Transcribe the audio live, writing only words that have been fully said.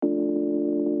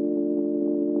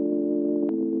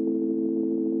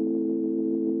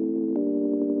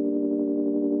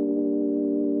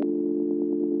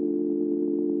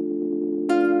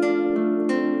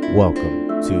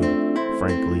Welcome to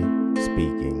Frankly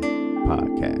Speaking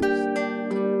Podcast.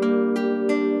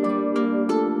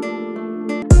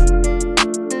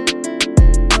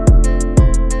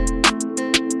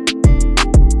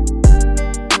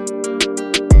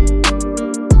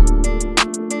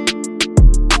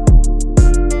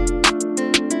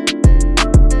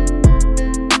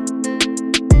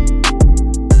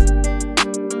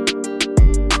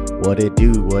 What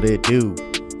it do?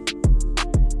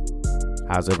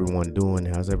 How's everyone doing?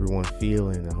 How's everyone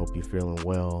feeling? I hope you're feeling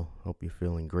well. Hope you're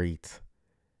feeling great.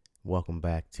 Welcome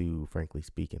back to Frankly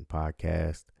Speaking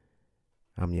Podcast.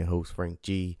 I'm your host, Frank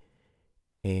G.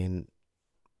 And,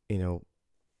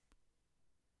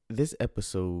 this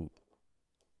episode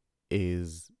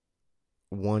is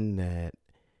one that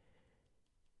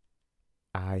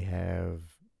I have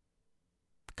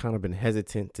kind of been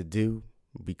hesitant to do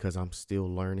because I'm still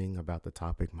learning about the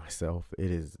topic myself.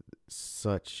 It is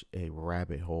such a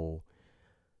rabbit hole,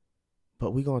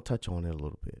 but we're going to touch on it a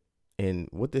little bit. And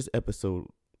what this episode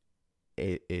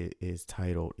is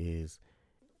titled is,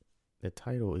 the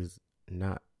title is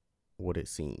Not What It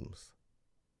Seems.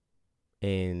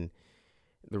 And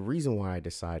the reason why I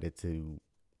decided to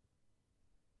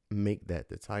make that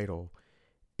the title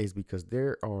is because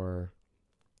there are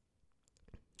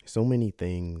so many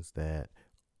things that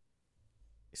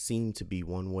seem to be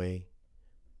one way,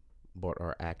 but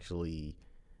are actually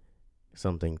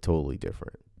something totally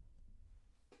different.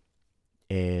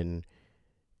 And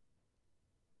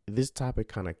this topic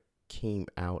kind of came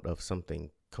out of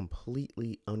something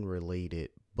completely unrelated,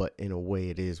 but in a way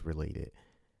it is related.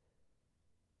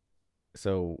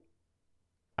 So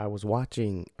I was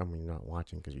not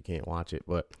watching because you can't watch it,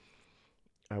 but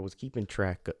I was keeping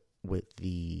track with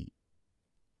the,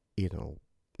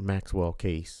 Maxwell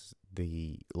case,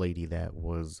 the lady that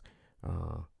was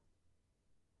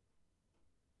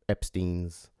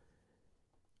Epstein's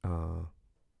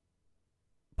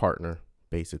partner,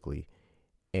 basically.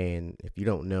 And if you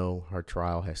don't know, her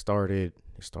trial has started.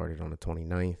 It started on the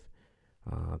 29th.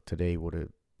 Today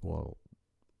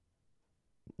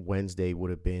Wednesday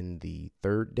would have been the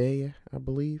third day, I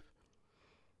believe.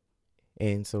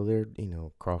 And so they're,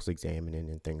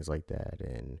 cross-examining and things like that.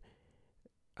 And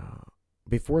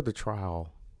before the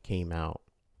trial came out,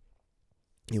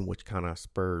 in which kind of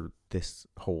spurred this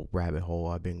whole rabbit hole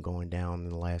I've been going down in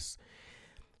the last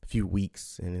few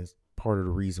weeks, and it's part of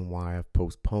the reason why I've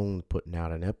postponed putting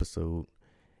out an episode,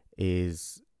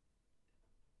 is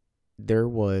there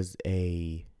was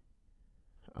a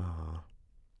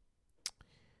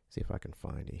see if I can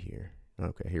find it here.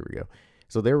 Okay, here we go.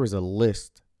 So there was a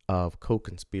list of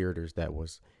co-conspirators that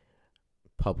was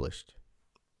published,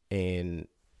 and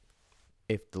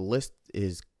if the list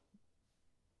is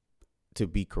to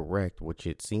be correct, which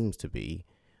it seems to be,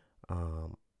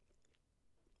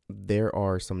 there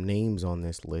are some names on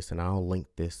this list, and I'll link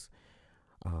this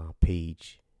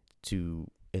page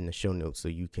in the show notes so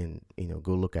you can,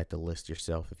 go look at the list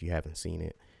yourself if you haven't seen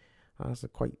it. It's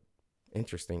quite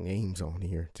interesting names on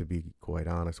here, to be quite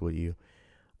honest with you.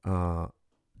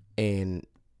 And,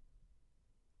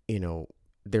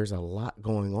 there's a lot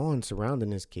going on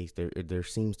surrounding this case. There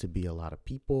seems to be a lot of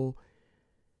people,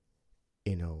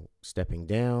 stepping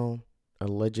down,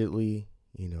 allegedly.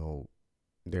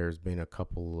 There's been a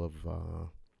couple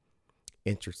of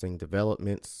interesting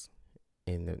developments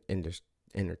in the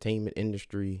entertainment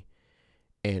industry.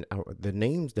 And the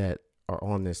names that are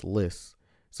on this list,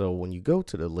 so when you go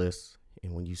to the list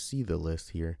and when you see the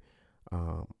list here,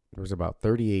 there's about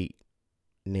 38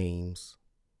 names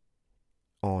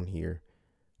on here,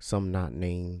 some not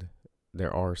named.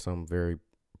 There are some very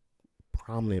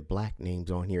prominent black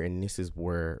names on here, and this is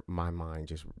where my mind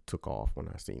just took off when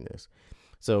I seen this.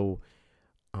 So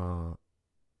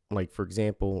like, for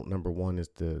example, number one is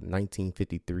the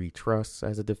 1953 Trust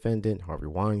as a defendant, Harvey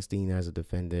Weinstein as a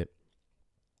defendant,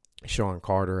 Sean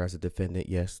Carter as a defendant.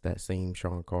 Yes, that same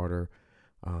Sean Carter,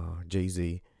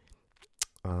 Jay-Z.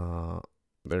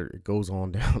 There it goes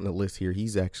on down the list here.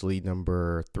 He's actually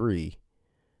number 3.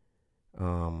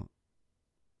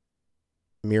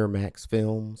 Miramax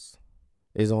Films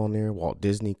is on there, Walt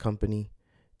Disney Company,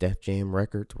 Def Jam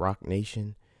Records, Rock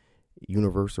Nation,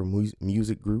 Universal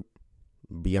Music Group,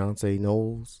 Beyonce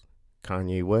Knowles,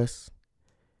 Kanye West,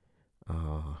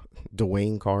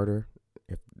 Dwayne Carter,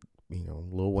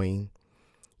 Lil Wayne,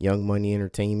 Young Money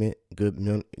Entertainment, Good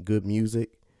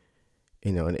Music,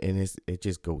 and it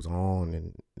just goes on.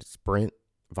 And Sprint,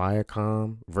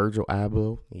 Viacom, Virgil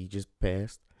Abloh, he just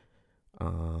passed,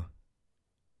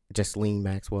 Ghislaine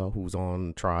Maxwell, who's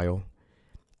on trial,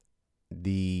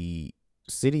 the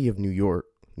city of New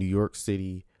York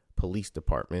City Police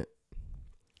Department,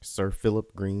 Sir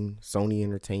Philip Green, Sony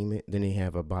Entertainment. Then they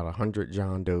have about 100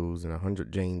 John Does and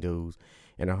 100 Jane Does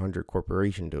and 100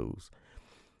 Corporation Does.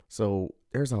 So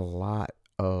there's a lot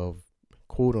of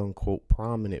quote unquote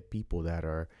prominent people that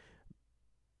are,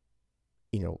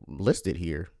 listed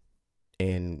here.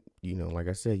 And, like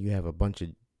I said, you have a bunch of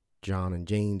John and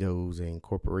Jane Does and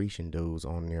Corporation Does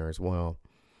on there as well.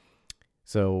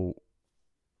 So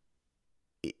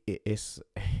it's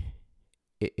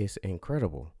it's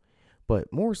incredible.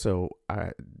 But more so,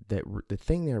 the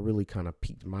thing that really kind of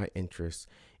piqued my interest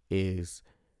is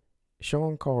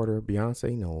Sean Carter,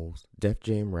 Beyonce Knowles, Def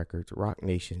Jam Records, Rock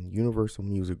Nation, Universal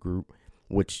Music Group,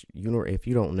 which, if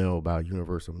you don't know about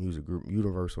Universal Music Group,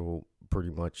 Universal pretty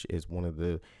much is one of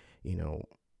the,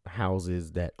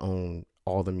 houses that own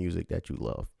all the music that you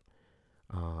love.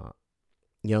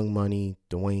 Young Money,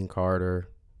 Dwayne Carter,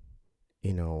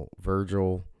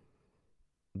 Virgil.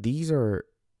 These are,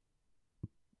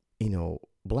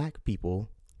 black people,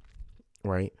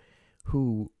 right,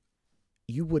 who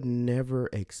you would never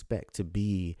expect to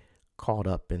be caught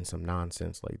up in some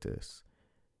nonsense like this.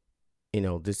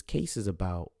 This case is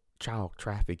about child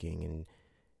trafficking and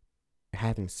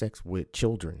having sex with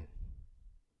children,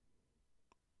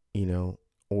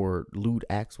 or lewd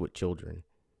acts with children.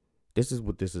 This is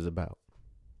what this is about,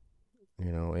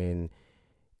 and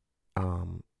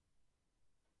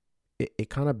it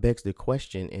kind of begs the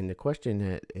question, and the question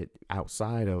that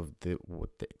outside of what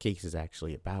the case is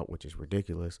actually about, which is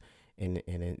ridiculous, and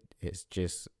it's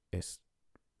just it's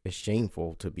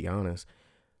shameful, to be honest.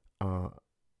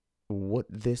 What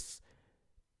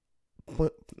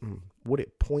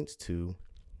it points to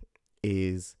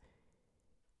is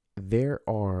there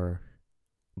are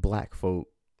black folk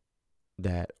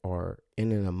that are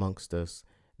in and amongst us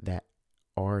that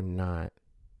are not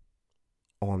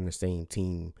on the same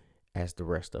team as the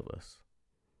rest of us,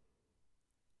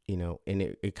 and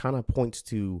it kind of points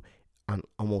to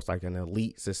almost like an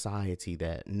elite society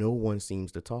that no one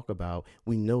seems to talk about.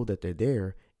 We know that they're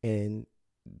there, and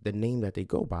the name that they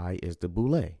go by is the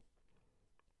Boule.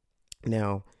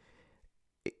 Now,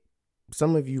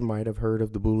 some of you might have heard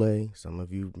of the Boule. Some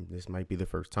of you, this might be the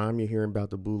first time you're hearing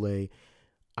about the Boule.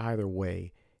 Either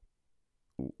way,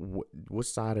 what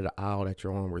side of the aisle that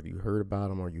you're on, whether you heard about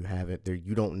them or you haven't,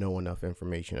 you don't know enough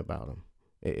information about them.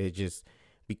 It just,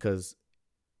 because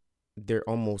they're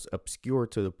almost obscure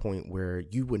to the point where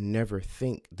you would never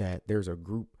think that there's a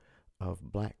group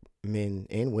of black men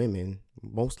and women,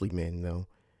 mostly men though,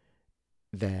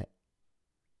 that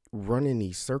run in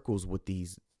these circles with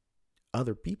these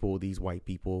other people, these white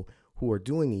people who are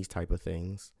doing these type of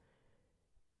things.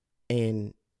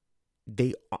 And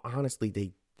they honestly,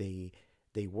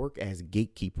 they work as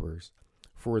gatekeepers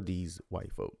for these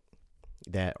white folk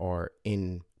that are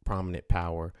in prominent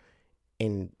power.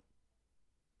 And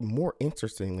more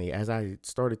interestingly, as I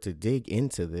started to dig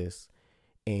into this,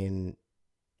 and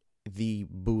the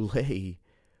Boule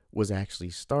was actually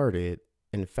started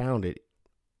and founded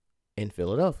in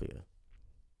Philadelphia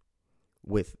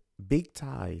with big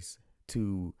ties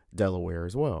to Delaware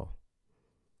as well.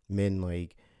 Men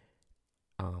like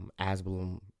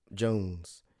Asbelum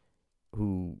Jones,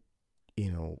 who,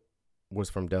 was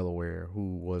from Delaware,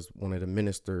 who was one of the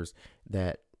ministers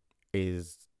that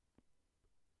is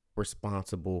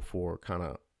responsible for kind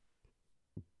of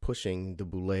pushing the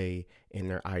Boule and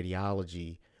their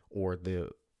ideology, or the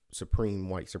supreme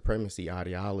white supremacy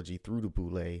ideology through the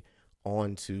Boule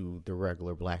onto the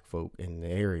regular black folk in the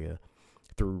area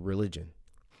through religion.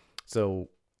 So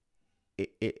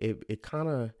it kind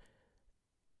of,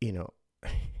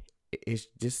 it's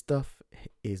just stuff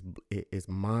is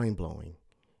mind blowing.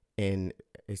 And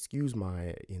excuse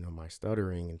my, my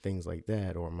stuttering and things like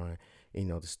that, or my,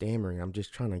 the stammering. I'm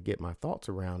just trying to get my thoughts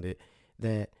around it,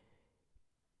 that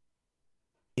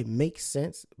it makes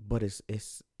sense, but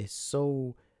it's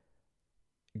so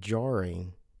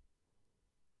jarring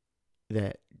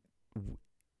that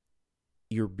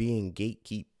you're being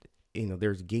gatekept.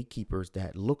 There's gatekeepers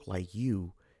that look like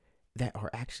you that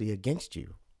are actually against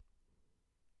you,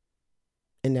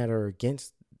 and that are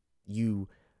against you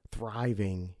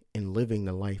thriving and living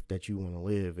the life that you want to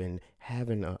live, and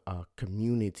having a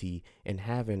community, and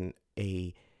having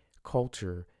a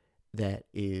culture that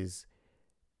is,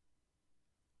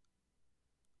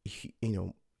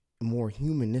 more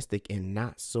humanistic, and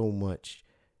not so much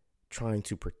trying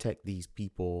to protect these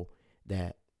people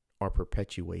that are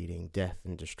perpetuating death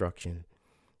and destruction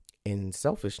and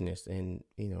selfishness, and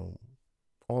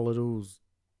all of those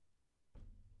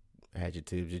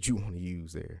adjectives that you want to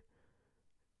use there,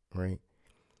 right?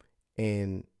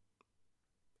 And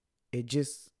it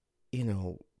just,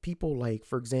 people like,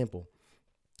 for example,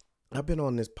 I've been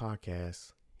on this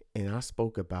podcast, and I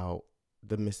spoke about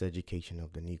The Miseducation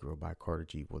of the Negro by Carter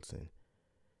G. Woodson.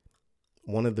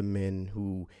 One of the men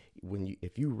who,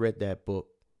 if you read that book,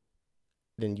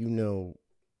 then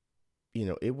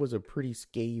it was a pretty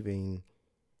scathing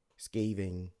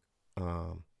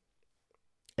um,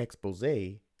 expose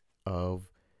of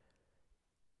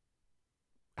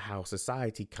how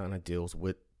society kind of deals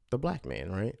with the black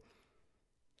man, right?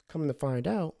 Coming to find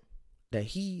out that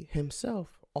he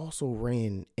himself also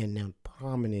ran in them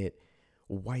prominent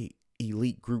white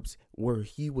elite groups where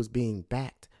he was being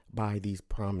backed by these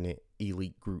prominent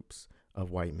elite groups of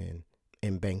white men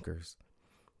and bankers.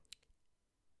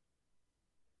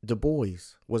 Du Bois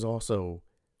was also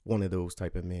one of those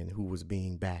type of men who was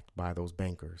being backed by those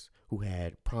bankers who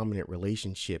had prominent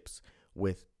relationships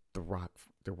with the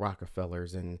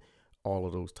Rockefellers and all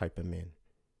of those type of men.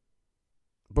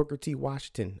 Booker T.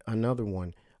 Washington, another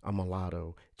one, a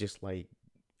mulatto, just like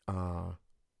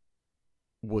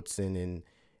Woodson and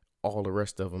all the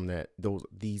rest of them.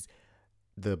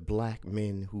 The black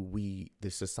men who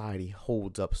the society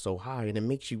holds up so high, and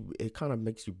it kind of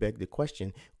makes you beg the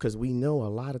question, because we know a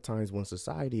lot of times when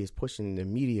society is pushing, the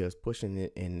media is pushing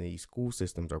it, and the school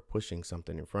systems are pushing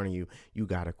something in front of you, you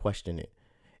got to question it.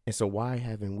 And so why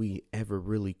haven't we ever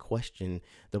really questioned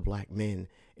the black men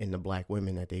and the black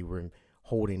women that they were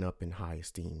holding up in high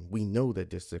esteem? We know that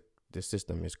this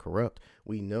system is corrupt.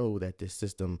 We know that this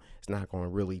system is not going to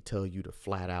really tell you the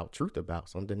flat out truth about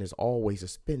something. There's always a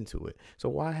spin to it. So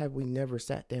why have we never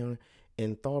sat down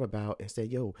and thought about and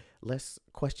said, yo, let's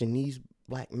question these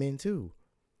black men too?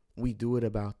 We do it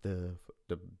about the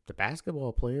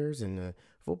basketball players and the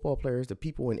football players, the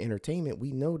people in entertainment.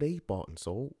 We know they bought and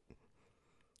sold.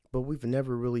 But we've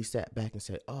never really sat back and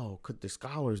said, oh, could the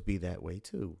scholars be that way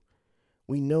too?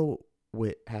 We know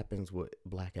what happens with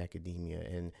black academia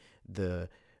and the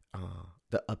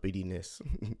uppityness,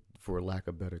 for lack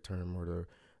of a better term, or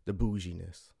the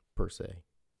bouginess per se,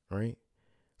 right?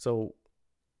 So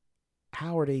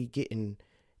how are they getting,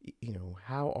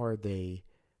 how are they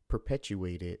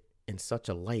perpetuated in such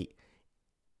a light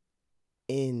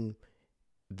in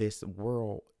this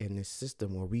world, in this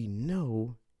system where we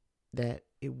know that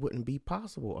it wouldn't be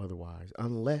possible otherwise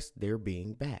unless they're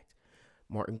being backed?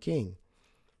 Martin King,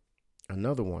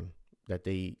 another one that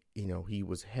he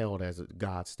was held as a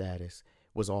god status,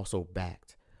 was also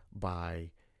backed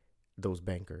by those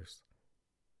bankers.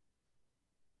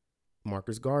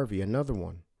 Marcus Garvey, another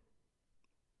one,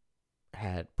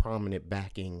 had prominent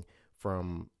backing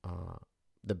from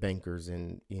the bankers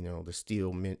and the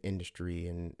steel industry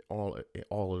and all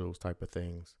of those type of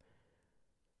things.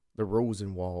 The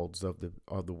Rosenwalds of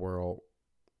the world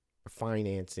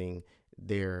financing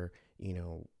their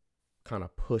kind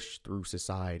of push through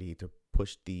society to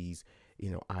push these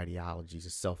ideologies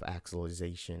of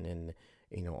self-actualization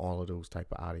and all of those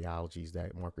type of ideologies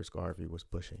that Marcus Garvey was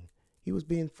pushing. He was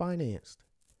being financed.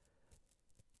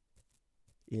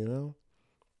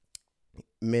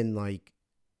 Men like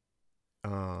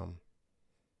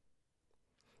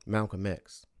Malcolm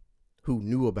X, who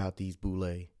knew about these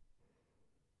boule,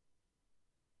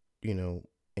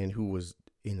 and who was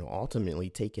ultimately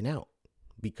taken out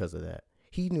because of that.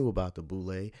 He knew about the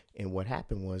boule, and what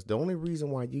happened was, the only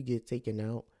reason why you get taken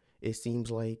out, it seems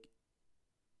like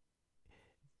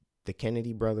the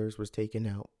Kennedy brothers was taken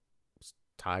out,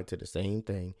 tied to the same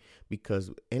thing,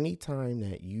 because anytime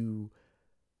that you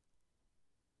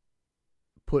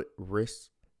put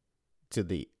risk to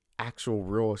the actual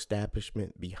real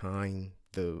establishment behind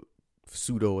the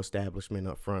pseudo establishment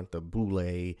up front, the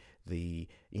boule, the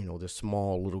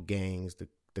small little gangs, the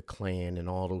Klan and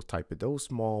all those those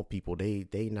small people, they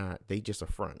just a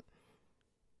front.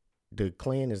 The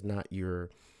Klan is not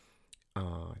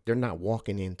they're not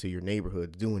walking into your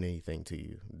neighborhood doing anything to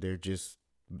you.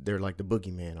 They're like the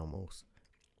boogeyman almost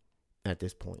at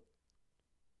this point.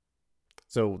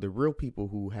 So the real people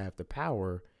who have the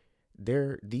power,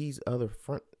 these other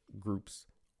front groups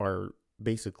are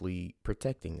basically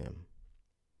protecting them.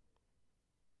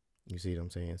 You see what I'm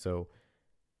saying? So,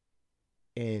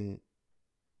 and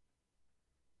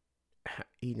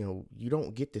you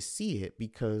don't get to see it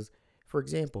because, for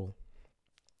example,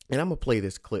 and I'm going to play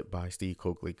this clip by Steve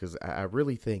Coakley because I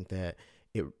really think that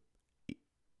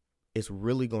it's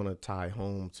really going to tie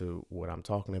home to what I'm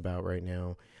talking about right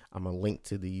now. I'm going to link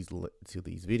to these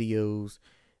videos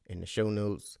in the show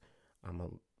notes.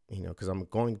 Because I'm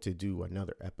going to do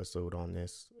another episode on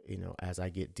this, as I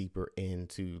get deeper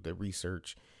into the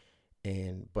research.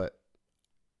 But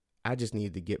I just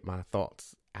needed to get my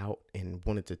thoughts out and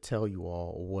wanted to tell you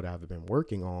all what I've been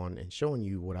working on and showing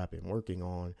you what I've been working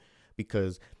on,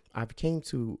 because I've came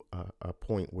to a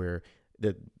point where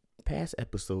past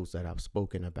episodes that I've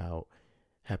spoken about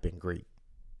have been great.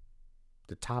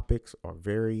 The topics are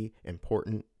very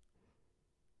important.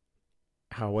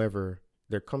 However,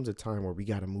 there comes a time where we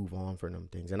got to move on from them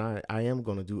things. And I am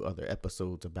going to do other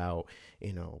episodes about,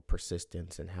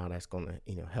 persistence and how that's going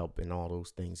to, help in all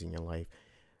those things in your life.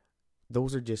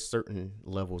 Those are just certain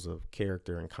levels of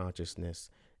character and consciousness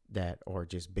that are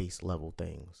just base level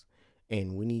things.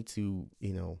 And we need to,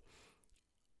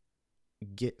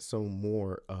 get some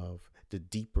more of the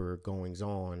deeper goings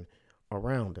on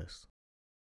around us.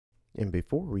 And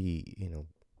before we,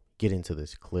 get into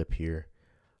this clip here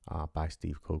by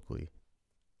Steve Coakley,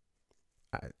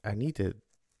 I need to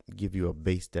give you a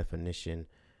base definition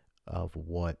of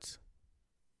what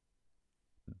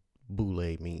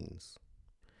boule means.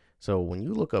 So when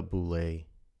you look up boule,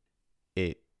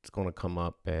 it's going to come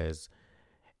up as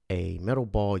a metal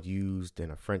ball used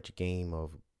in a French game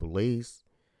of boules.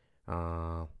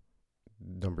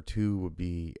 Number 2 would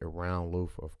be a round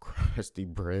loaf of crusty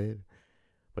bread,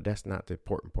 but that's not the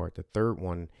important part. The third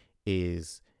one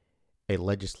is a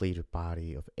legislative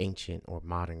body of ancient or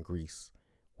modern Greece,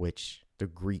 which the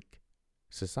Greek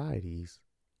societies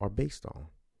are based on.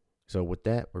 So with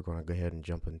that, we're going to go ahead and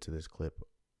jump into this clip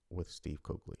with Steve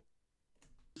Coakley.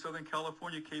 Southern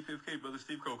California, KPFK, Brother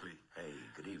Steve Coakley. Hey,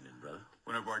 good evening, brother.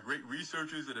 One of our great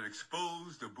researchers that have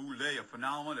exposed the boule, a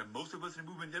phenomenon that most of us in the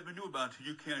movement never knew about until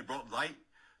you came and brought light,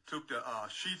 took the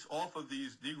sheets off of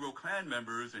these Negro Klan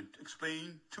members and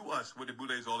explained to us what the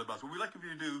boule is all about. So what we'd like you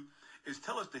to do is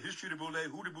tell us the history of the boule,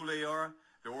 who the boule are,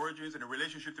 their origins, and the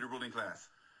relationship to the ruling class.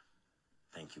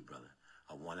 Thank you, brother.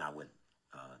 I would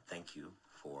thank you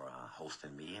for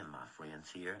hosting me and my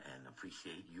friends here, and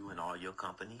appreciate you and all your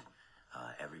company.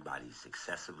 Everybody's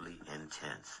excessively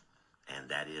intense, and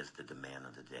that is the demand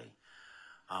of the day.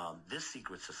 This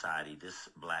secret society, this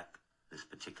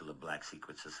particular black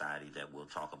secret society that we'll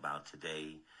talk about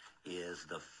today, is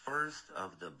the first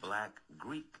of the black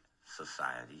Greek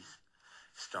societies,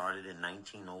 started in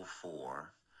 1904,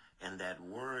 and that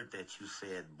word that you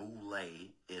said, boule,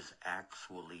 is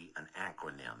actually an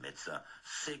acronym. It's a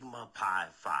Sigma Pi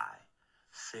Phi.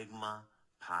 Sigma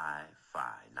Pi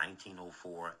Phi,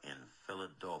 1904 in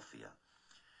Philadelphia.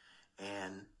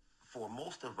 And for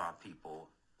most of our people,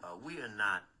 we are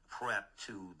not prepped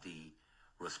to the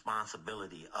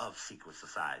responsibility of secret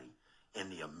society in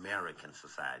the American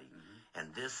society. Mm-hmm.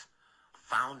 And this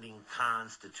founding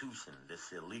constitution,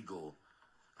 this illegal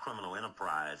criminal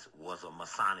enterprise, was a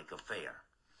Masonic affair.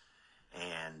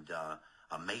 And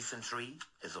a Masonry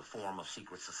is a form of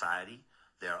secret society.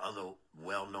 There are other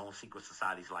well-known secret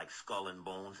societies like Skull and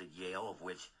Bones at Yale, of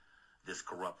which this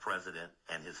corrupt president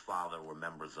and his father were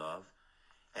members of.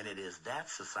 And it is that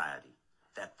society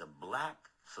that the black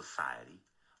society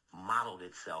modeled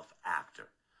itself after.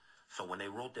 So when they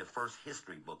wrote their first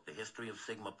history book, The History of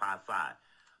Sigma Pi Phi,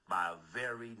 by a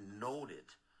very noted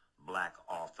black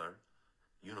author,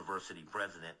 university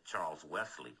president Charles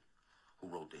Wesley, who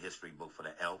wrote the history book for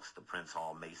the Elks, the Prince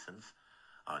Hall Masons,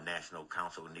 National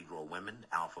Council of Negro Women,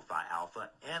 Alpha Phi Alpha,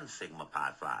 and Sigma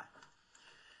Pi Phi.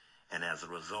 And as a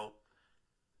result,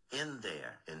 in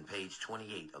there, in page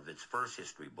 28 of its first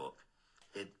history book,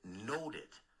 it noted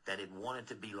that it wanted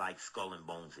to be like Skull and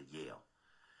Bones at Yale.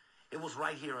 It was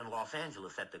right here in Los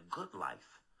Angeles at the Good Life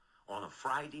on a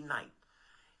Friday night.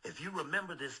 If you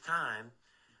remember this time,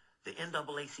 the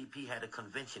NAACP had a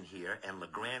convention here, and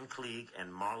LeGrand Klieg and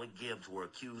Marla Gibbs were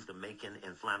accused of making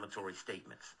inflammatory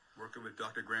statements. Working with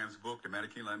Dr. Graham's book, The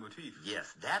Mannequin Leitmotif.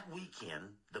 Yes, that weekend,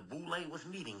 the boule was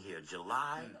meeting here,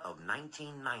 July of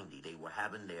 1990. They were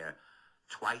having their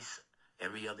twice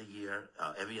every other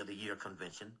year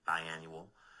convention, biannual.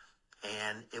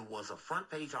 And it was a front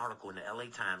page article in the LA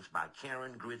Times by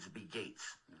Karen Grigsby Gates,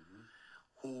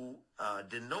 who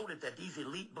denoted that these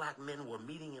elite black men were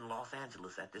meeting in Los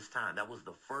Angeles at this time. That was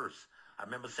the first. I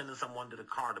remember sending someone to the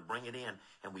car to bring it in,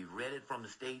 and we read it from the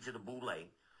stage of the boule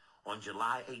on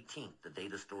July 18th, the day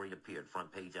the story appeared,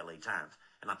 front page LA Times.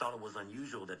 And I thought it was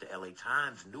unusual that the LA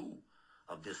Times knew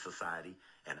of this society,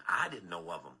 and I didn't know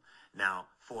of them. Now,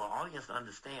 for our audience to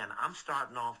understand, I'm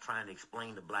starting off trying to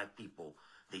explain to black people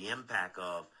the impact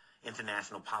of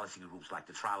international policy groups like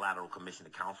the Trilateral Commission,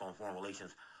 the Council on Foreign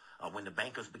Relations, when the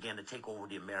bankers began to take over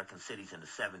the American cities in the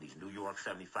 70s, New York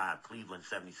 75, Cleveland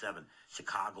 77,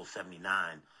 Chicago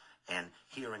 79, and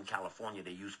here in California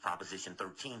they used Proposition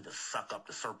 13 to suck up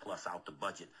the surplus out the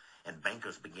budget, and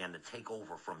bankers began to take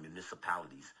over from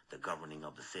municipalities the governing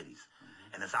of the cities.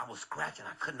 Mm-hmm. And as I was scratching,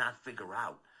 I could not figure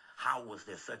out how was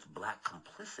there such black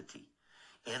complicity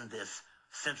in this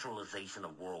centralization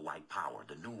of worldwide power,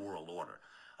 the New World Order.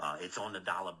 It's on the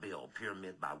dollar bill,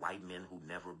 pyramid by white men who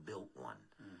never built one.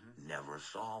 Mm-hmm. never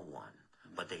saw one,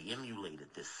 but they emulated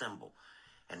this symbol.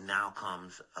 And now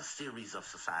comes a series of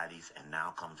societies, and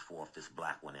now comes forth this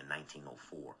black one in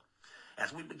 1904.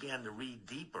 As we began to read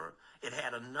deeper, it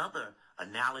had another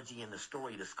analogy in the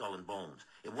story to Skull and Bones.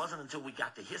 It wasn't until we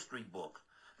got the history book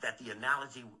that the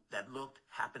analogy that looked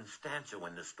happenstantial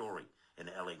in the story in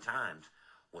the LA Times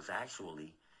was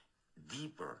actually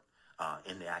deeper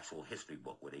in the actual history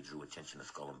book, where they drew attention to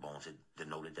Skull and Bones. It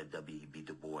denoted that W.E.B.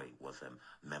 Du Bois was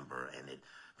a member, and it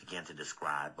began to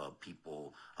describe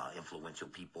people, influential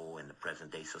people in the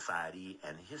present-day society,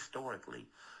 and historically,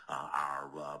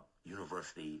 our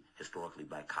university, historically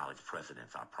black college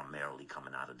presidents are primarily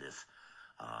coming out of this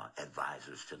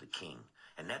advisors to the king.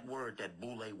 And that word, that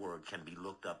Boule word, can be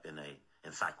looked up in a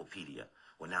encyclopedia,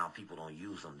 where now people don't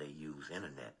use them, they use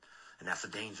internet. And that's a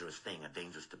dangerous thing, a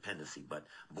dangerous dependency. But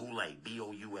Boule,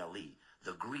 B-O-U-L-E,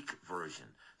 the Greek version.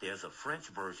 There's a French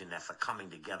version that's a coming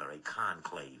together, a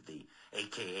conclave, the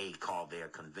AKA called their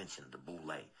convention, the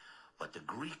Boule. But the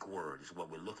Greek word is what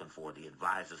we're looking for, the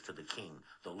advisors to the king.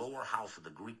 The lower house of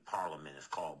the Greek parliament is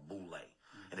called Boule.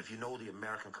 And if you know the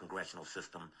American congressional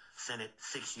system, Senate,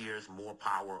 6 years, more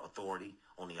power, authority,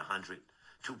 only 100.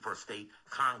 2 per state.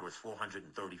 Congress,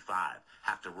 435,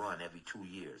 have to run every 2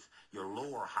 years. Your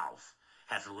lower house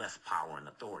has less power and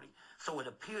authority. So it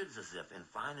appears as if, in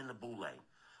finding the Boule,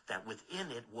 that within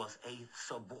it was a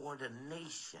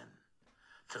subordination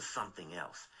to something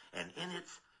else. And in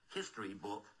its history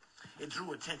book, it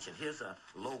drew attention. Here's a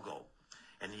logo.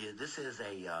 And this is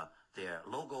their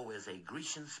logo is a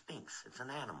Grecian sphinx. It's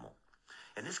an animal.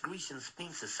 And this Grecian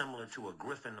sphinx is similar to a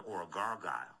griffin or a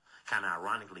gargoyle. Kind of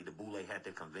ironically, the Boule had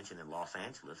their convention in Los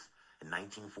Angeles in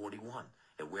 1941.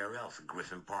 And where else?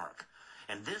 Griffin Park.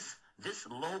 And this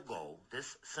logo,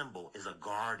 this symbol, is a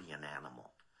guardian animal.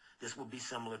 This would be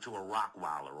similar to a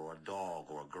Rottweiler or a dog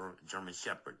or a German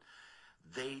Shepherd.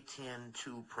 They tend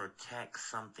to protect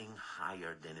something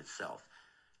higher than itself.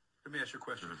 Let me ask you a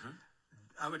question.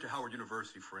 I went to Howard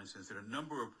University, for instance, and a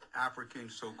number of African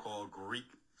so-called Greek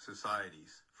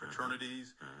societies,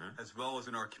 fraternities, as well as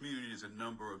in our community, there's a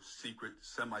number of secret,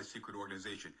 semi-secret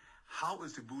organizations. How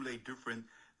is the Boule different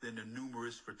than the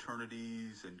numerous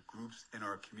fraternities and groups in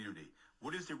our community?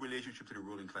 What is the relationship to the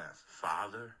ruling class?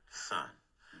 Father, son.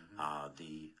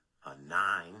 The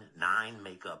nine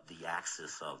make up the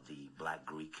axis of the Black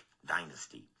Greek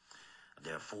dynasty.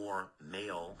 There are 4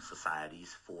 male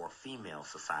societies, 4 female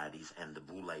societies, and the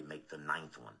Boule make the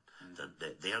 9th one.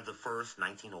 They're the first,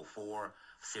 1904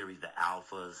 series, the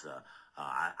Alphas.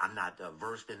 I'm not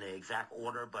versed in the exact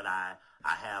order, but I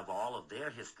have all of their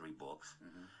history books,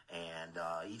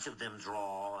 and each of them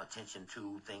draw attention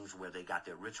to things where they got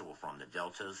their ritual from. The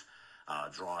Deltas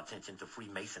draw attention to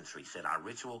Freemasonry, said our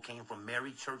ritual came from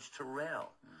Mary Church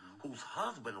Terrell, whose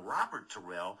husband, Robert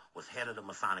Terrell, was head of the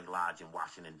Masonic Lodge in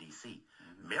Washington, D.C.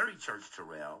 Mary Church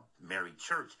Terrell, Mary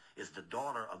Church, is the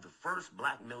daughter of the first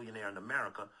black millionaire in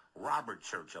America, Robert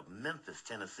Church of Memphis,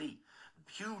 Tennessee.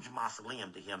 Huge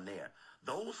mausoleum to him there.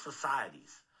 Those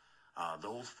societies,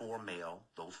 those 4 male,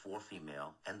 those 4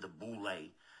 female, and the Boule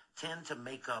tend to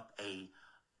make up a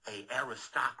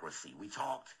aristocracy. We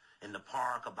talked in the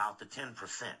park about the 10%.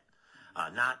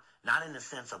 Not in the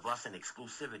sense of us in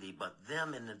exclusivity, but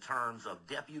them in the terms of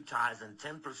deputizing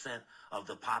 10% of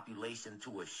the population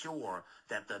to assure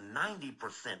that the 90%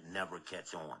 never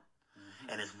catch on.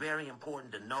 And it's very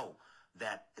important to know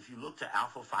that if you look to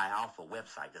Alpha Phi Alpha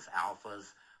website, there's alphas,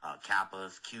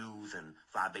 kappas, Qs, and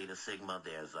Phi Beta Sigma.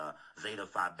 There's Zeta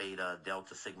Phi Beta,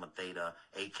 Delta Sigma Theta,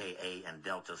 AKA, and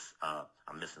Delta,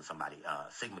 I'm missing somebody,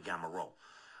 Sigma Gamma Rho.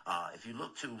 If you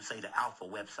look to, say, the Alpha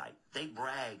website, they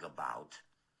brag about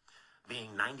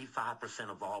being 95%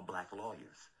 of all black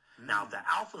lawyers. Now, if the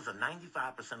Alphas are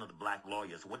 95% of the black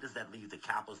lawyers, what does that leave the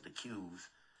Kappas, the Qs?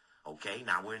 Okay,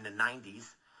 now we're in the 90s.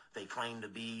 They claim to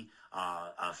be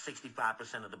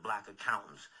 65% of the black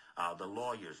accountants, the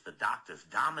lawyers, the doctors,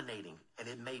 dominating. And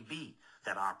it may be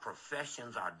that our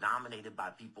professions are dominated by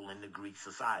people in the Greek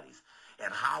societies.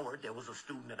 At Howard, there was a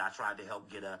student that I tried to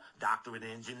help get a doctorate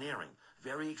in engineering.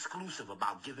 Very exclusive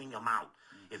about giving them out.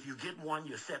 If you get one,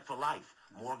 you're set for life.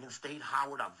 Morgan State,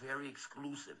 Howard are very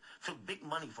exclusive. Took big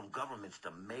money from governments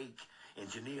to make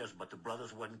engineers, but the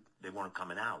brothers weren't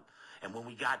coming out. And when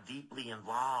we got deeply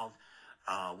involved,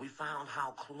 we found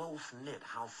how close-knit,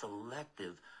 how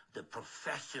selective the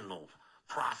professional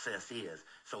process is.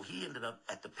 So he ended up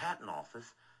at the patent office.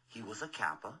 He was a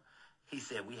Kappa. He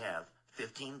said, we have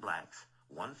 15 blacks,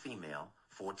 1 female,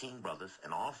 14 brothers,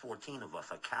 and all 14 of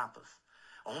us are Kappas.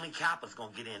 Only Kappas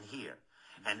going to get in here.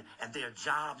 And there are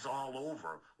jobs all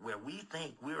over where we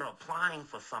think we're applying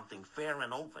for something fair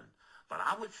and open. But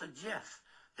I would suggest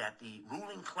that the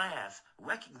ruling class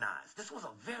recognized. This was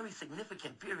a very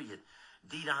significant period,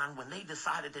 D-Don, when they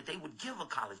decided that they would give a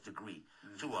college degree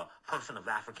to a person of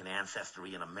African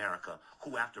ancestry in America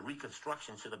who, after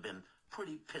Reconstruction, should have been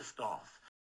pretty pissed off.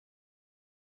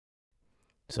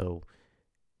 So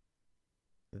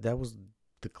that was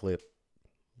the clip,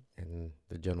 and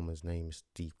the gentleman's name is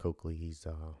Steve Coakley. He's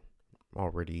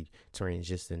already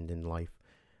transitioned in life.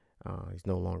 He's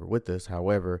no longer with us.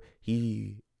 However,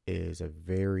 he is a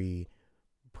very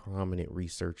prominent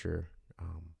researcher.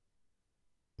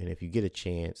 And if you get a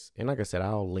chance, and like I said,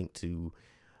 I'll link to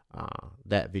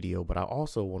that video, but I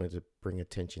also wanted to bring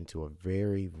attention to a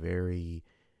very, very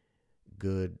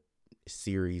good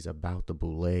series about the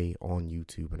Boule on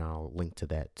YouTube, and I'll link to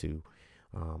that too.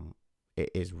 It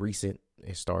is recent.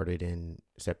 It started in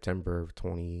September of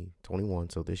 2021,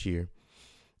 so this year,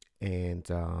 and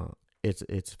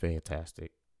it's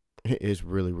fantastic. It's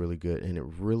really, really good, and it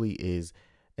really is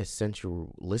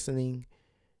essential listening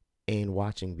and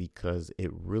watching, because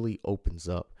it really opens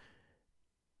up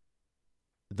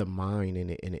the mind,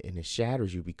 and it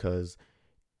shatters you, because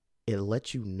it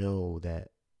lets you know that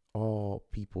all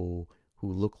people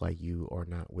who look like you are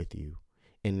not with you.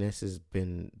 And this has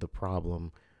been the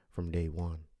problem from day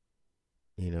one,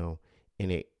 and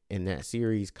that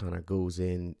series kind of goes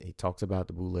in, it talks about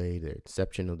the Boule, the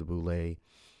inception of the Boule,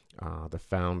 the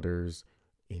founders,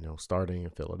 starting in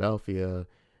Philadelphia,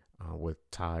 with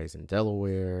ties in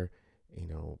Delaware,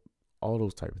 all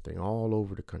those type of things, all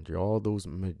over the country, all those,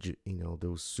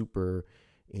 those super,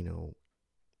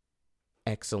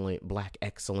 excellent, black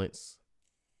excellence.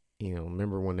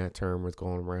 Remember when that term was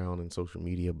going around in social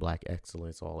media, black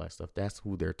excellence, all that stuff. That's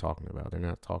who they're talking about. They're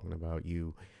not talking about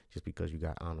you just because you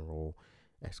got honor roll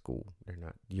at school.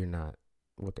 You're not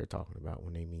what they're talking about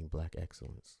when they mean black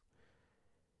excellence.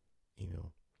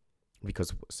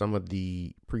 Because some of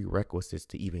the prerequisites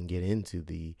to even get into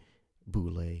the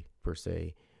Boule per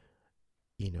se,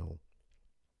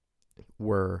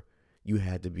 were you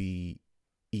had to be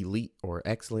elite or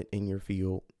excellent in your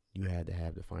field. You had to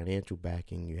have the financial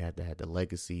backing. You had to have the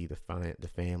legacy, the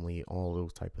family, all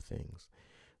those type of things.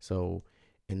 So,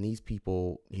 and these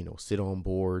people, sit on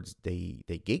boards. They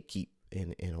gatekeep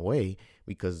in a way,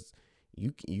 because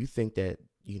you think that,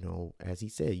 as he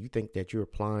said, you think that you're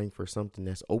applying for something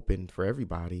that's open for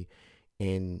everybody,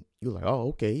 and you're like, oh,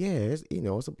 okay, yeah,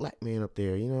 it's a black man up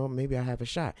there. Maybe I have a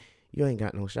shot. You ain't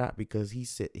got no shot, because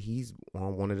he's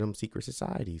on one of them secret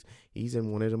societies. He's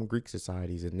in one of them Greek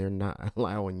societies, and they're not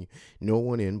allowing no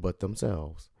one in but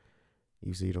themselves.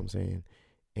 You see what I'm saying?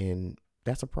 And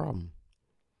that's a problem.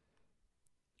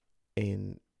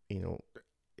 And,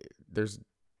 there's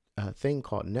a thing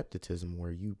called nepotism,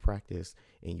 where you practice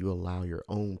and you allow your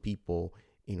own people,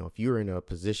 if you're in a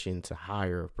position to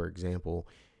hire, for example,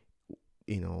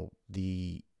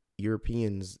 the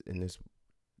Europeans in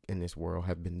this world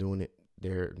have been doing it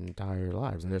their entire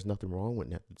lives, and there's nothing wrong with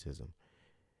nepotism.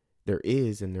 There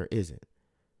is and there isn't,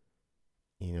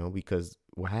 because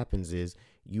what happens is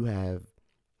you have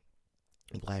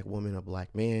a black woman, a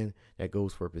black man that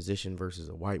goes for a position versus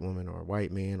a white woman or a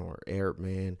white man or Arab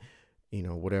man,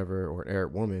 whatever, or an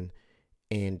Arab woman.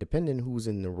 And depending who's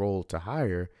in the role to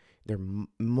hire, they're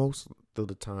most of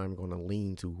the time going to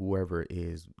lean to whoever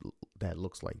is that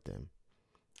looks like them.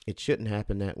 It shouldn't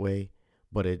happen that way,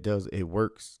 but it does. It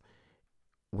works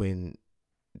when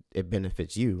it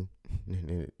benefits you,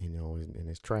 and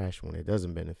it's trash when it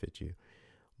doesn't benefit you.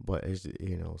 But it's,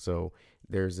 so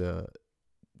there's a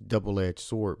double-edged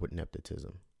sword with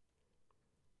nepotism.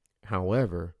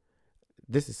 However,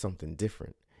 this is something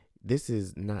different. This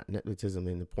is not nepotism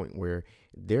in the point where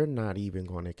they're not even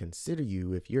going to consider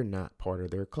you if you're not part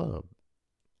of their club.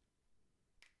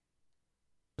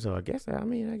 So I guess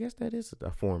that is a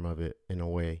form of it in a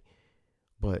way,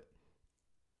 but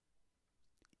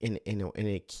and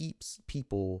it keeps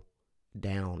people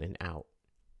down and out.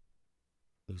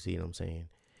 You see what I'm saying?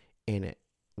 And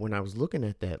when I was looking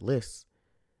at that list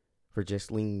for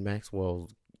Ghislaine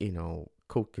Maxwell's,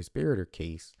 co-conspirator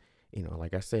case,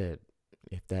 like I said,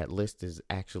 if that list is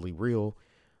actually real,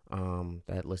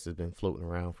 that list has been floating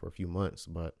around for a few months,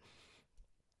 but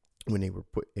when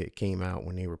it came out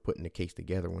when they were putting the case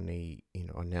together, when they,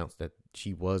 announced that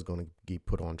she was going to get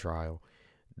put on trial,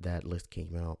 that list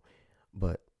came out.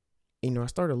 But, I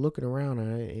started looking around,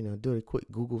 and I did a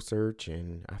quick Google search,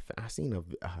 and I seen a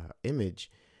image,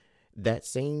 that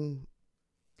same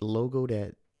logo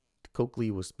that Coakley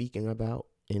was speaking about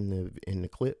in the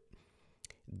clip.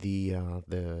 The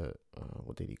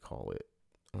what did he call it?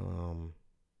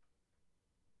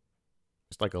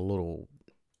 It's like a little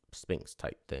Sphinx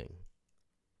type thing.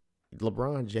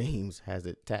 LeBron James has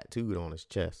it tattooed on his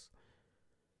chest.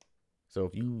 So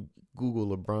if you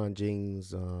Google LeBron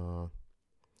James,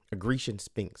 a Grecian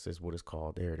Sphinx is what it's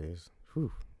called. There it is.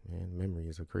 Whew, man, memory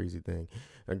is a crazy thing.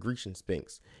 A Grecian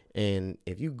Sphinx. And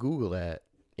if you Google that,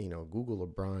 Google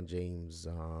LeBron James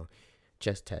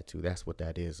chest tattoo, that's what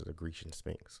that is, a Grecian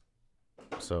Sphinx.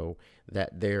 So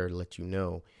that there lets you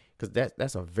know, because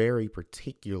that's a very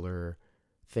particular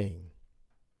thing.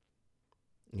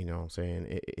 You know what I'm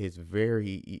saying? It's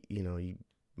very,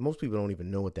 most people don't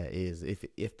even know what that is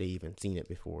if they even seen it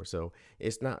before. So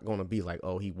it's not going to be like,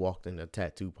 oh, he walked in a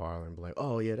tattoo parlor and be like,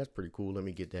 oh, yeah, that's pretty cool. Let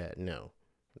me get that. No,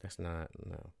 that's not.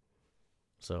 No.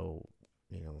 So,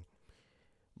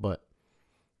 but,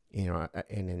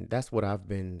 and then that's what I've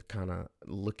been kind of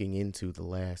looking into the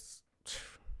last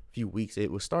few weeks.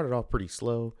 It was started off pretty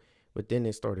slow, but then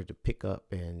it started to pick up.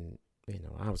 And,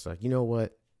 I was like, you know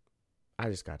what? I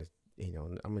just got to,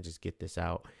 I'm going to just get this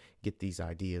out, get these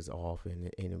ideas off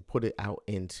and put it out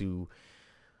into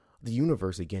the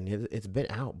universe again. It's been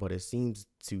out, but it seems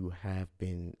to have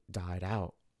been died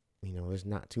out. There's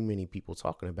not too many people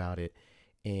talking about it.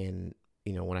 And,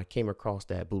 when I came across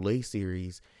that Boule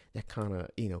series, that kind of,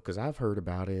 because I've heard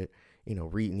about it,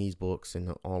 reading these books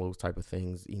and all those type of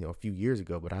things, a few years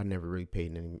ago, but I never really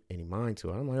paid any mind to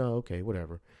it. I'm like, oh, okay,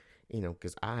 whatever,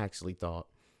 because I actually thought,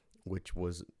 which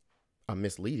was a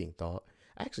misleading thought,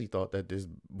 I actually thought that this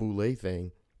Boule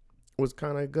thing was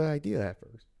kind of a good idea at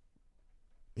first.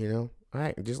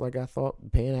 Just like I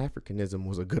thought Pan-Africanism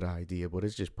was a good idea, but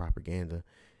it's just propaganda.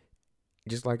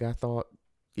 Just like I thought,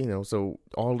 so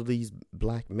all of these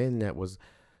black men that was,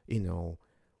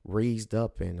 raised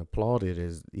up and applauded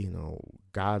as,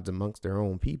 gods amongst their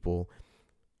own people,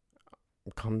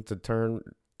 come to turn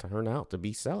out to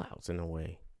be sellouts in a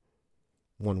way,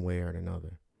 one way or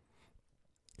another.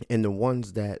 And the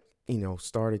ones that,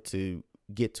 started to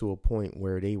get to a point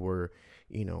where they were,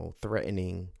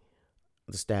 threatening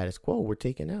the status quo were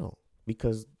taken out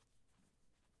because,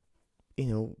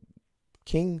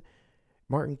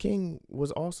 Martin King was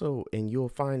also, and you'll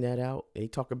find that out. They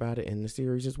talk about it in the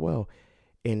series as well.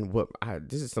 And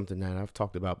this is something that I've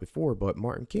talked about before, but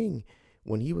Martin King,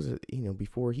 when he was,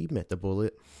 before he met the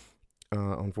bullet,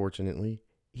 unfortunately,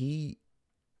 he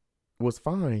was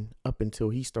fine up until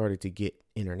he started to get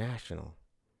international.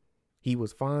 He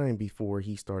was fine before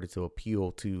he started to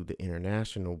appeal to the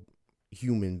international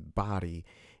human body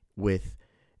with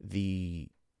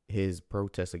his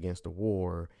protests against the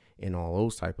war and all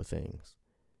those type of things.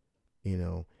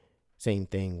 Same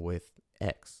thing with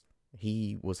X.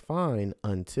 He was fine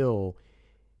until,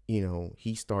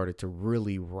 he started to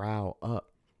really rile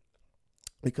up,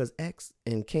 because X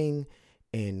and King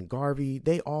and Garvey,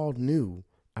 they all knew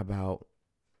about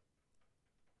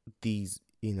these,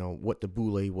 what the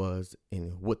Boule was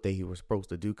and what they were supposed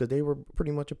to do, because they were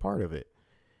pretty much a part of it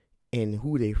and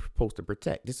who they were supposed to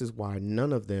protect. This is why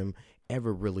none of them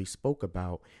ever really spoke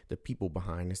about the people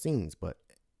behind the scenes, but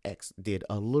X did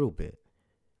a little bit.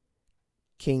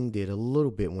 King did a little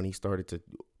bit when he started to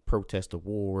protest the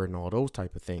war and all those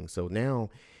type of things. So now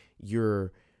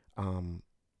you're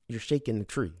shaking the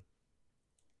tree.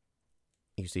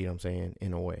 You see what I'm saying?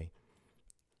 In a way.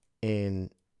 And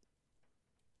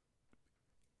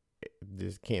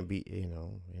this can't be,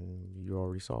 and you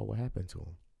already saw what happened to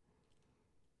him.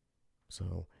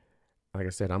 So, like I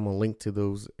said, I'm going to link to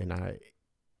those. And I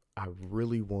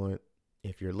really want,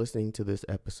 if you're listening to this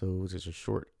episode, it's a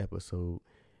short episode,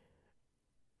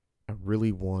 I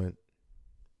really want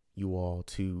you all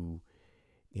to,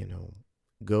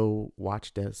 go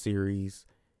watch that series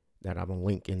that I'm going to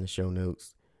link in the show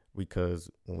notes, because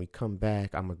when we come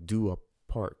back, I'm going to do a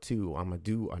part 2. I'm going to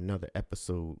do another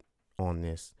episode on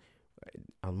this,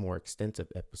 a more extensive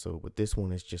episode, but this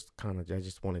one is just kind of, I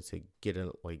just wanted to get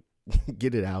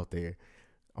it out there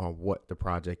on what the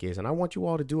project is. And I want you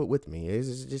all to do it with me.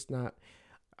 It's just not,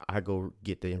 I go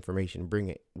get the information, bring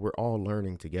it. We're all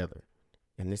learning together.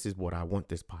 And this is what I want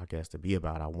this podcast to be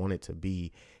about. I want it to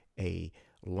be a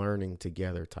learning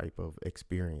together type of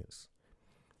experience.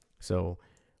 So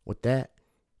with that,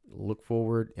 look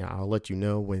forward, and I'll let you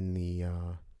know when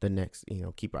the next,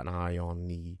 keep an eye on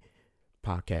the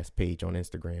podcast page on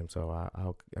Instagram. So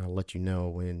I'll let you know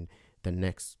when the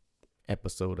next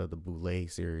episode of the Boule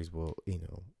series will,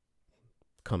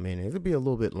 come in. It'll be a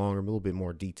little bit longer, a little bit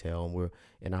more detail,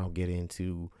 and I'll get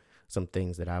into some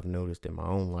things that I've noticed in my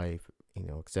own life,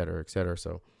 et cetera, et cetera.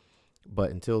 So,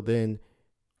 but until then,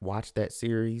 watch that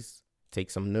series,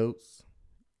 take some notes,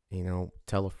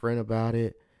 tell a friend about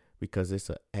it, because it's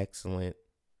an excellent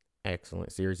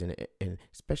series. And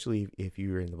especially if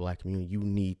you're in the Black community, you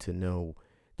need to know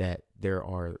that there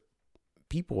are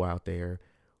people out there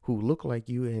who look like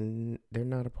you and they're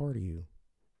not a part of you,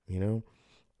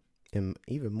 And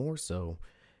even more so,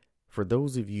 for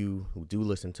those of you who do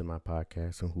listen to my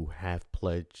podcast and who have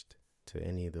pledged to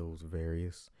any of those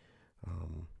various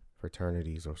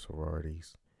fraternities or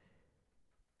sororities,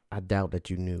 I doubt that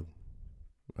you knew.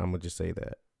 I'm gonna just say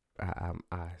that.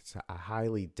 I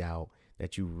highly doubt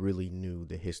that you really knew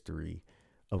the history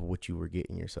of what you were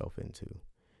getting yourself into.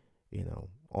 You know,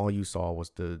 all you saw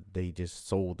was they just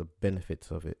sold the benefits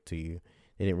of it to you.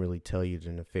 They didn't really tell you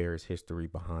the nefarious history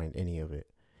behind any of it.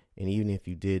 And even if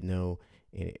you did know,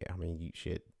 I mean, you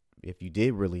should. If you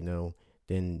did really know,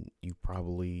 then your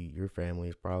family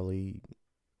is probably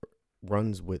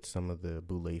runs with some of the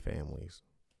Boulay families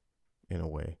in a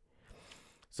way.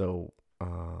 So,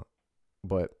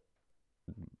 but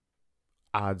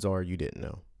odds are you didn't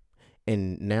know.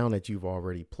 And now that you've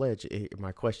already pledged,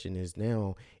 my question is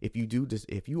now, if you do this,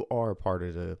 if you are a part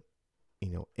of the,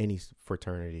 any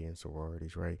fraternity and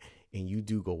sororities, right? And you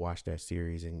do go watch that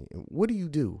series, and what do you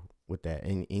do with that?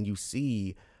 And you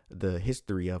see the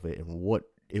history of it and what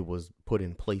it was put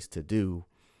in place to do.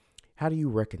 How do you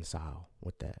reconcile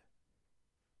with that?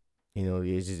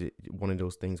 Is it one of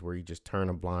those things where you just turn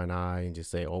a blind eye and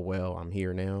just say, oh, well, I'm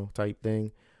here now type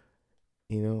thing,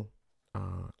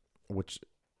 which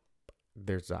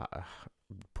there's the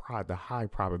high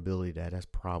probability that that's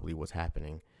probably what's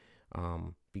happening,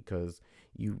 because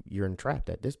you're entrapped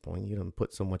at this point. You done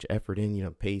put so much effort in, you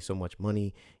done pay so much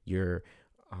money, your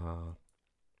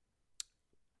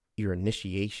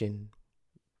initiation,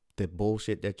 the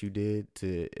bullshit that you did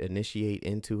to initiate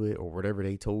into it, or whatever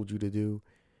they told you to do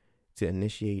to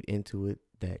initiate into it,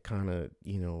 that kind of,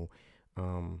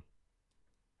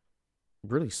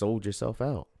 really sold yourself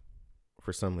out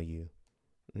for some of you.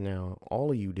 Now,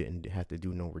 all of you didn't have to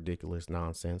do no ridiculous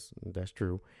nonsense. That's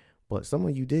true. But some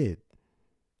of you did.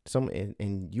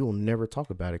 And you'll never talk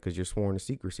about it because you're sworn to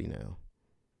secrecy now.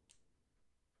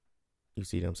 You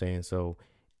see what I'm saying? So,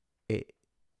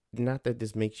 not that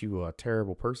this makes you a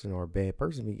terrible person or a bad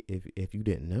person if you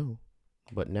didn't know.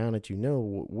 But now that you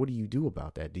know, what do you do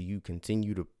about that? Do you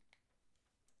continue to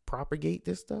propagate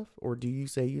this stuff? Or do you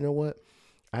say, you know what?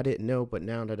 I didn't know, but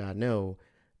now that I know,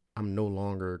 I'm no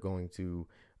longer going to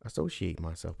associate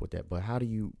myself with that. But how do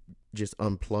you just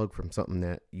unplug from something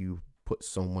that you put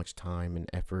so much time and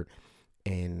effort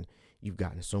and you've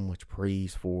gotten so much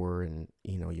praise for, and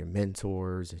your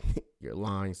mentors and your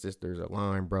line sisters or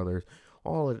line brothers,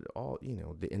 all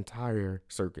the entire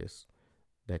circus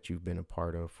that you've been a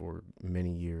part of for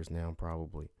many years now,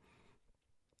 probably.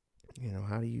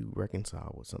 How do you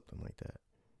reconcile with something like that,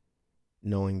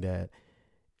 knowing that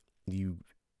you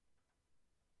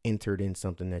entered in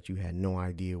something that you had no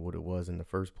idea what it was in the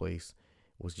first place,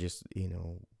 was just,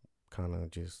 kind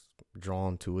of just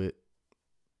drawn to it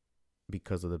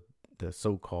because of the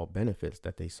so-called benefits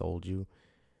that they sold you.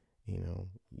 You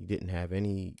didn't have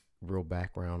any real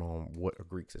background on what a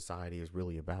Greek society is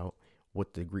really about,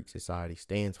 what the Greek society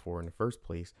stands for in the first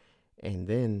place. And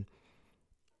then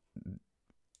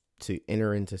to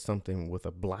enter into something with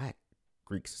a black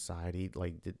Greek society,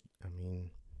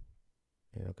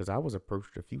 because I was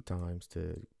approached a few times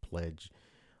to pledge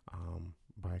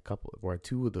by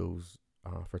two of those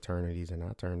fraternities, and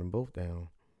I turned them both down.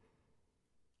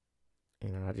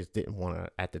 I just didn't want to,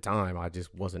 at the time, I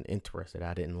just wasn't interested.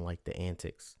 I didn't like the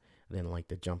antics. I didn't like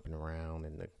the jumping around,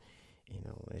 and it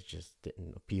just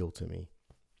didn't appeal to me.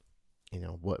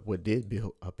 What did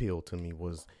appeal to me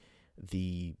was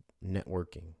the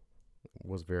networking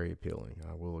was very appealing.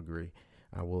 I will agree.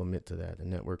 I will admit to that. The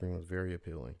networking was very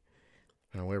appealing.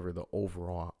 However, the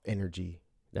overall energy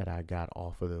that I got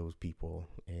off of those people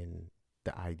and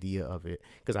the idea of it,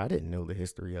 because I didn't know the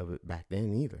history of it back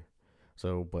then either.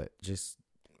 So,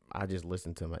 I just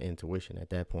listened to my intuition at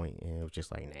that point, and it was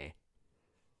just like, nah.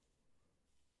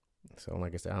 So,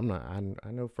 like I said,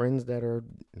 I know friends that are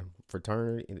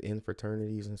in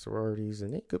fraternities and sororities,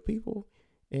 and they're good people,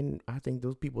 and I think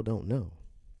those people don't know.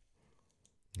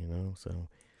 So,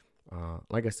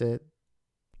 like I said,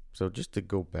 so just to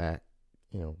go back,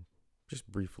 just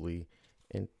briefly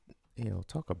and,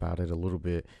 talk about it a little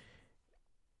bit.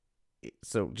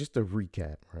 So just to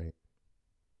recap, right?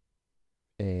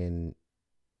 And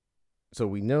so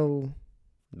we know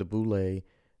the Boulay,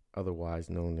 otherwise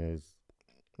known as,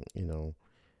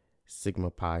 Sigma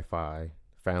Pi Phi,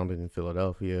 founded in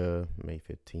Philadelphia, May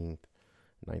 15th,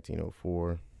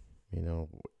 1904.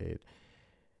 It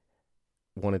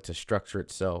wanted to structure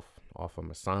itself off a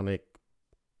Masonic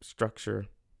structure,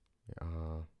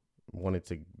 wanted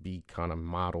to be kind of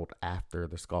modeled after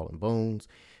the Skull and Bones.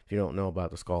 If you don't know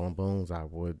about the Skull and Bones, I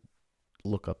would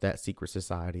look up that secret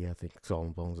society. I think Skull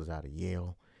and Bones is out of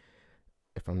Yale,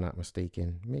 if I'm not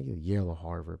mistaken. Maybe Yale or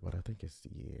Harvard, but I think it's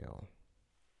Yale.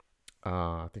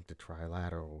 I think the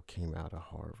Trilateral came out of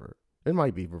Harvard. It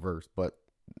might be reversed, but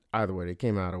either way, they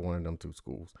came out of one of them two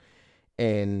schools.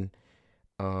 And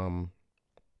um,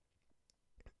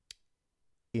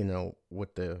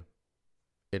 with the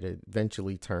it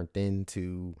eventually turned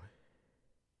into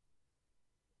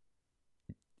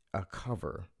a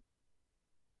cover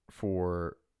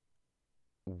for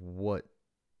what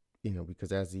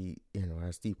because as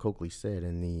Steve Coakley said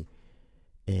in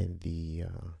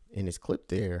his clip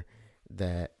there,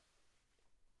 that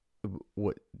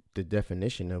what the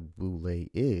definition of boule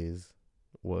is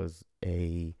was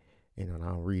and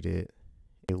I'll read it,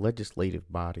 a legislative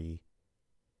body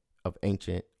of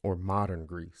ancient or modern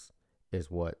Greece is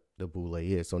what the boule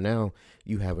is. So now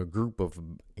you have a group of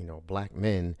black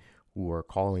men who are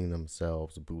calling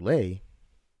themselves boule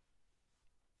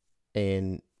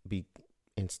and be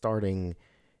and starting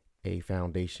a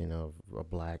foundation of a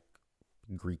black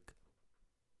Greek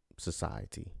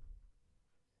society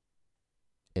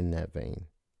in that vein,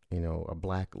 a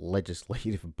black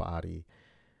legislative body,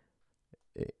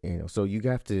 so you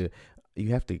have to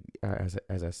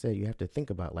as I said, you have to think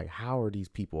about, like, how are these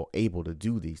people able to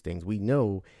do these things? We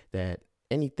know that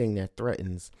anything that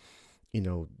threatens,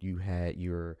 you had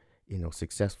your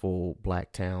successful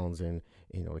black towns and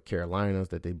the Carolinas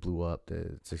that they blew up,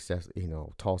 the success,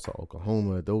 Tulsa,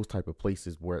 Oklahoma, those type of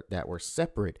places that were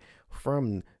separate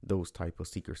from those type of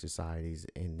secret societies,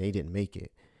 and they didn't make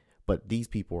it. But these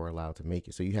people are allowed to make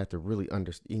it. So you have to really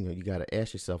understand, you got to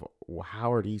ask yourself, well,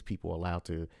 how are these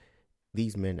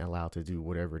men allowed to do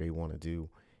whatever they want to do,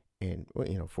 and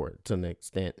for to an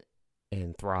extent,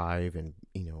 and thrive, and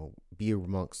be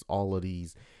amongst all of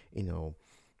these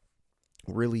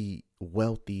really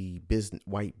wealthy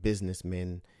white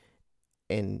businessmen,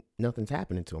 and nothing's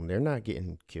happening to them. They're not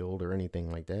getting killed or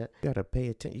anything like that. You got to pay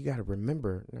attention. You got to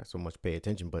remember, not so much pay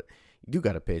attention, but you do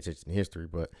got to pay attention to history.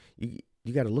 But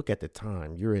you got to look at the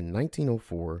time. You're in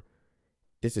 1904.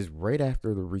 This is right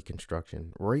after the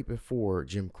Reconstruction, right before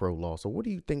Jim Crow law. So what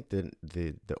do you think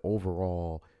the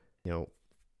overall,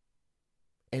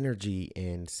 energy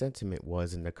and sentiment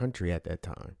was in the country at that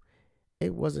time?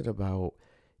 It wasn't about,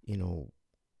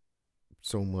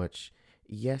 so much.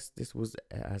 Yes, this was,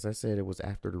 as I said, it was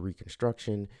after the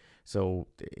Reconstruction. So,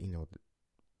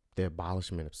 the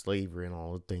abolishment of slavery and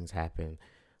all the things happened.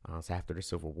 It's after the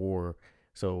Civil War.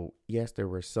 So, yes, there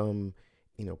were some,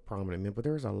 prominent men, but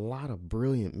there was a lot of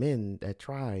brilliant men that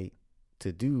tried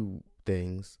to do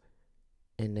things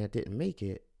and that didn't make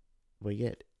it. But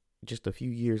yet, just a few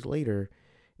years later,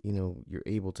 you're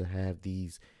able to have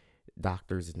these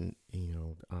doctors and,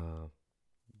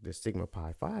 the Sigma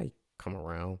Pi Phi come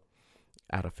around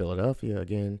out of Philadelphia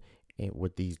again. And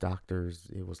with these doctors,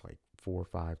 it was like 4 or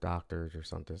 5 doctors or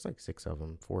something. It's like 6 of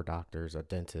them, 4 doctors, a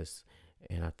dentist,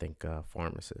 and I think a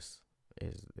pharmacist,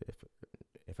 is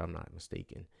if I'm not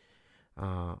mistaken.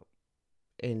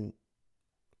 And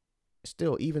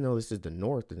still, even though this is the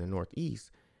North and the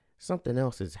Northeast, something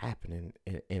else is happening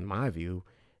in my view,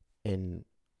 and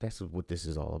that's what this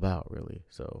is all about, really.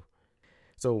 So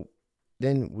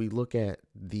then we look at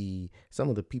some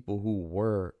of the people who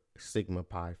were Sigma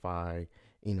Pi Phi,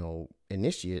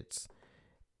 initiates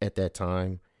at that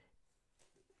time,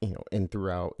 and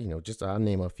throughout, just I'll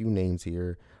name a few names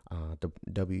here.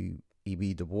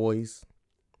 W.E.B. Du Bois,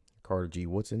 Carter G.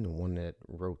 Woodson, the one that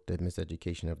wrote The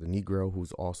Miseducation of the Negro,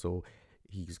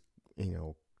 he's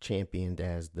championed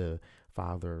as the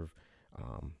father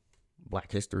of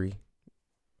Black history.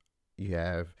 You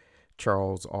have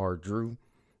Charles R. Drew.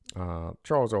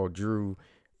 Charles R. Drew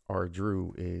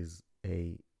is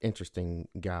a interesting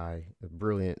guy, a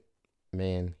brilliant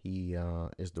man. He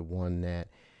is the one that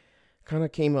kind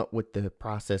of came up with the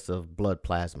process of blood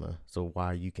plasma. So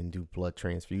why you can do blood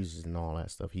transfusions and all that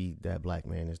stuff. That black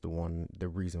man is the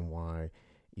reason why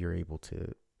you're able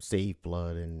to save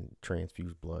blood and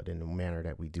transfuse blood in the manner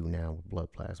that we do now with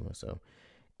blood plasma. So,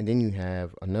 and then you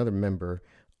have another member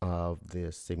of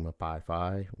the Sigma Pi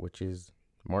Phi, which is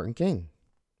Martin King.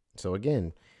 So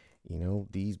again,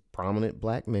 these prominent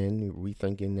black men, we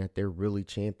thinking that they're really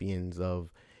champions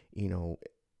of,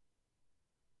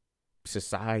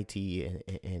 society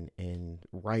and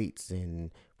rights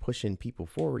and pushing people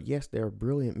forward. Yes, they're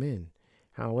brilliant men.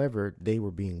 However, they were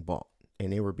being bought,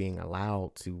 and they were being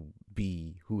allowed to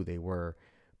be who they were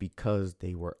because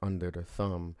they were under the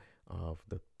thumb of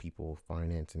the people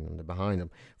financing them, behind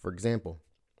them. For example,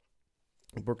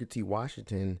 Booker T.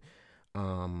 Washington,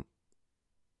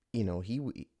 he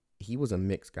was a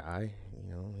mixed guy.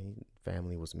 His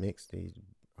family was mixed. He's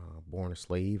born a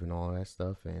slave and all that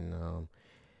stuff, and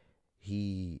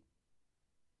he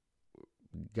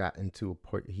got to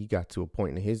a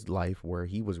point in his life where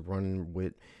he was running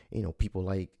with, people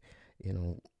like,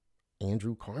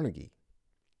 Andrew Carnegie.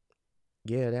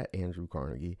 Yeah, that Andrew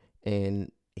Carnegie.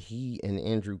 And he and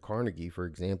Andrew Carnegie, for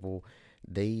example,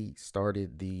 they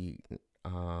started the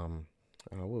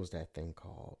what was that thing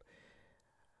called?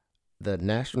 The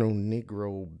National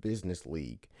Negro Business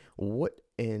League. What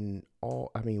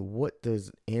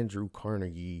does Andrew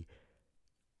Carnegie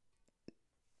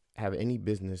have any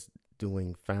business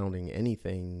doing, founding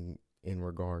anything in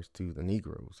regards to the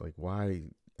Negroes? Like, why?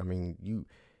 I mean,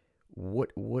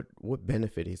 what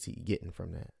benefit is he getting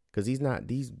from that? Because he's not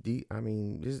this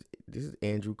is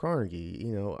Andrew Carnegie,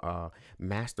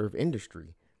 master of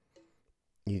industry.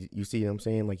 You see what I'm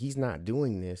saying? Like, he's not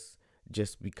doing this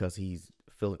just because he's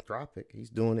philanthropic. He's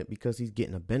doing it because he's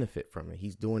getting a benefit from it.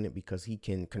 He's doing it because he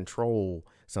can control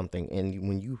something. And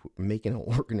when you making an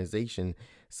organization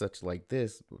such like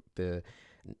this, the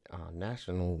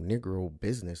National Negro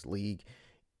Business League,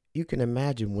 you can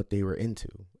imagine what they were into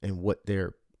and what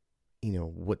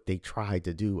what they tried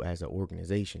to do as an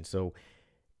organization. So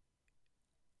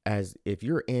if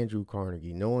you're Andrew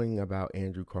Carnegie, knowing about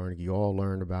Andrew Carnegie, you all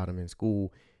learned about him in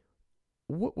school,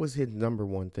 what was his number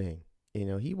one thing?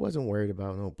 He wasn't worried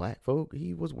about no black folk.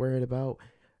 He was worried about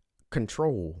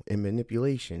control and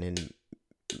manipulation and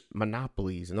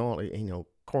monopolies and all,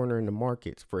 cornering the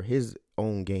markets for his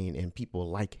own gain and people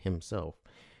like himself.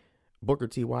 Booker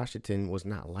T. Washington was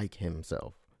not like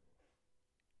himself.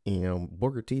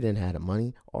 Booker T. didn't have the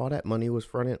money. All that money was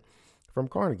fronted from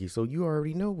Carnegie. So you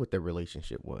already know what the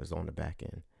relationship was on the back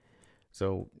end.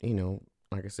 So,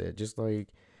 like I said, just like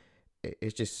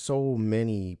it's just so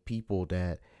many people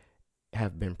that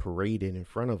have been paraded in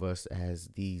front of us as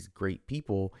these great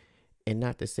people, and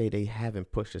not to say they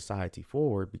haven't pushed society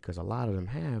forward, because a lot of them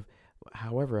have.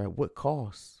 However, at what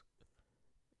cost?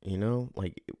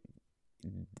 Like,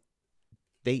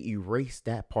 they erase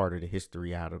that part of the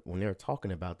history out of when they're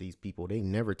talking about these people. They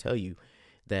never tell you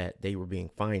that they were being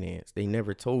financed. They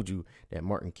never told you that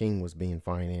Martin King was being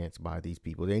financed by these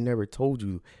people. They never told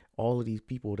you all of these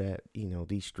people that,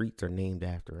 these streets are named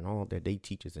after and all that they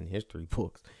teach us in history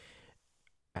books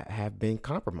have been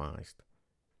compromised.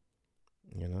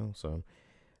 So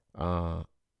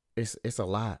it's a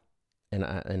lot.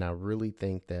 And I really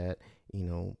think that,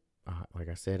 like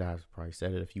I said, I've probably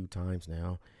said it a few times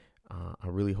now. I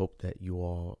really hope that you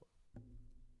all,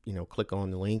 click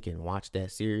on the link and watch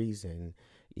that series and,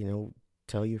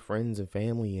 tell your friends and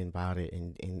family about it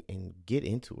and get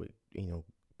into it.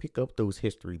 Pick up those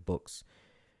history books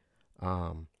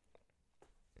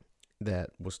that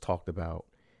was talked about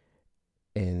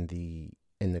in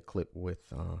the clip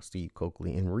with Steve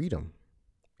Coakley, and read them.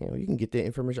 You can get the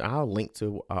information. I'll link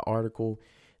to an article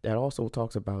that also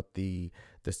talks about the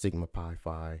Sigma Pi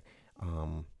Phi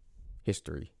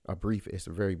history. It's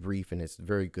very brief and it's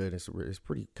very good. It's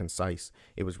pretty concise.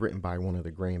 It was written by one of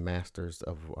the Grand Masters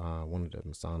of one of the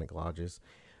Masonic lodges.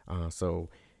 So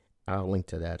I'll link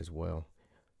to that as well.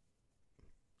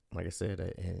 Like I said,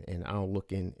 and I'll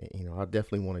look in, I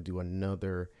definitely want to do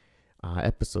another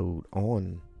episode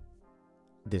on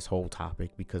this whole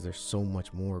topic, because there's so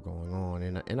much more going on,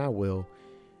 and I will.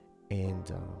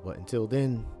 And but until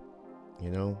then,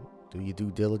 do your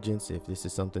due diligence. If this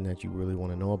is something that you really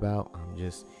want to know about, I'm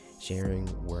just sharing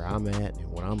where I'm at and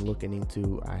what I'm looking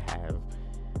into. I have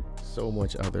so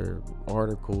much other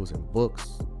articles and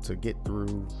books to get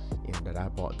through, and that I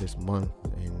bought this month,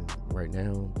 and right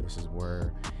now this is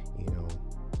where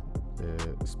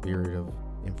the spirit of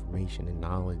information and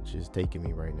knowledge is taking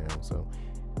me right now. So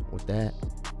with that,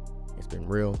 it's been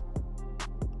real.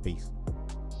 Peace.